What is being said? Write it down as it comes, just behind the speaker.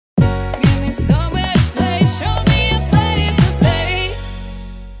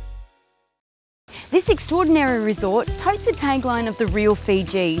This extraordinary resort totes the tagline of the real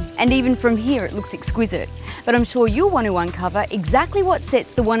Fiji, and even from here it looks exquisite. But I'm sure you'll want to uncover exactly what sets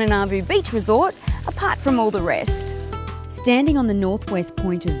the Wananavu Beach Resort apart from all the rest. Standing on the northwest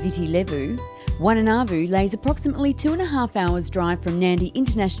point of Viti Levu, Wananavu lays approximately 2.5 hours drive from Nandi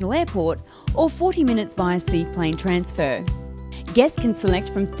International Airport or 40 minutes via seaplane transfer. Guests can select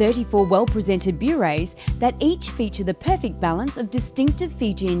from 34 well-presented bures that each feature the perfect balance of distinctive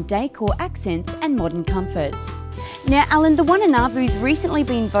Fijian decor accents and modern comforts. Now Alan, the Wananavu's recently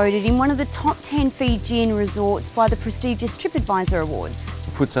been voted in one of the top 10 Fijian resorts by the prestigious TripAdvisor Awards.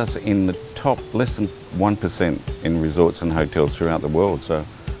 It puts us in the top less than 1% in resorts and hotels throughout the world. So,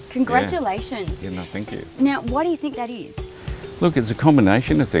 congratulations. Yeah, no, thank you. Now, why do you think that is? Look, it's a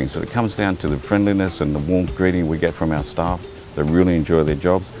combination of things. So it comes down to the friendliness and the warm greeting we get from our staff. They really enjoy their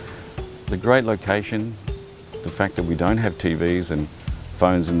jobs. The great location, the fact that we don't have TVs and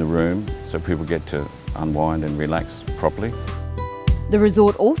phones in the room, so people get to unwind and relax properly. The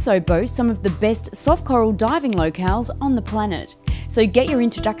resort also boasts some of the best soft coral diving locales on the planet. So get your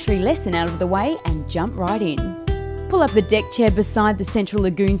introductory lesson out of the way and jump right in. Pull up a deck chair beside the central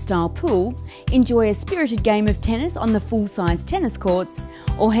lagoon-style pool, enjoy a spirited game of tennis on the full-size tennis courts,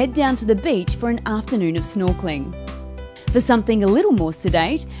 or head down to the beach for an afternoon of snorkeling. For something a little more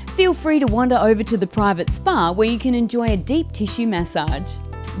sedate, feel free to wander over to the private spa where you can enjoy a deep tissue massage.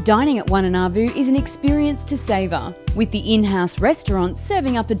 Dining at Wananavu is an experience to savour, with the in-house restaurant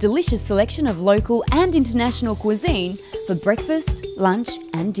serving up a delicious selection of local and international cuisine for breakfast, lunch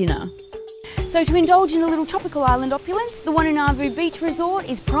and dinner. So to indulge in a little tropical island opulence, the Wananavu Beach Resort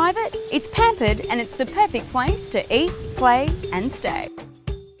is private, it's pampered and it's the perfect place to eat, play and stay.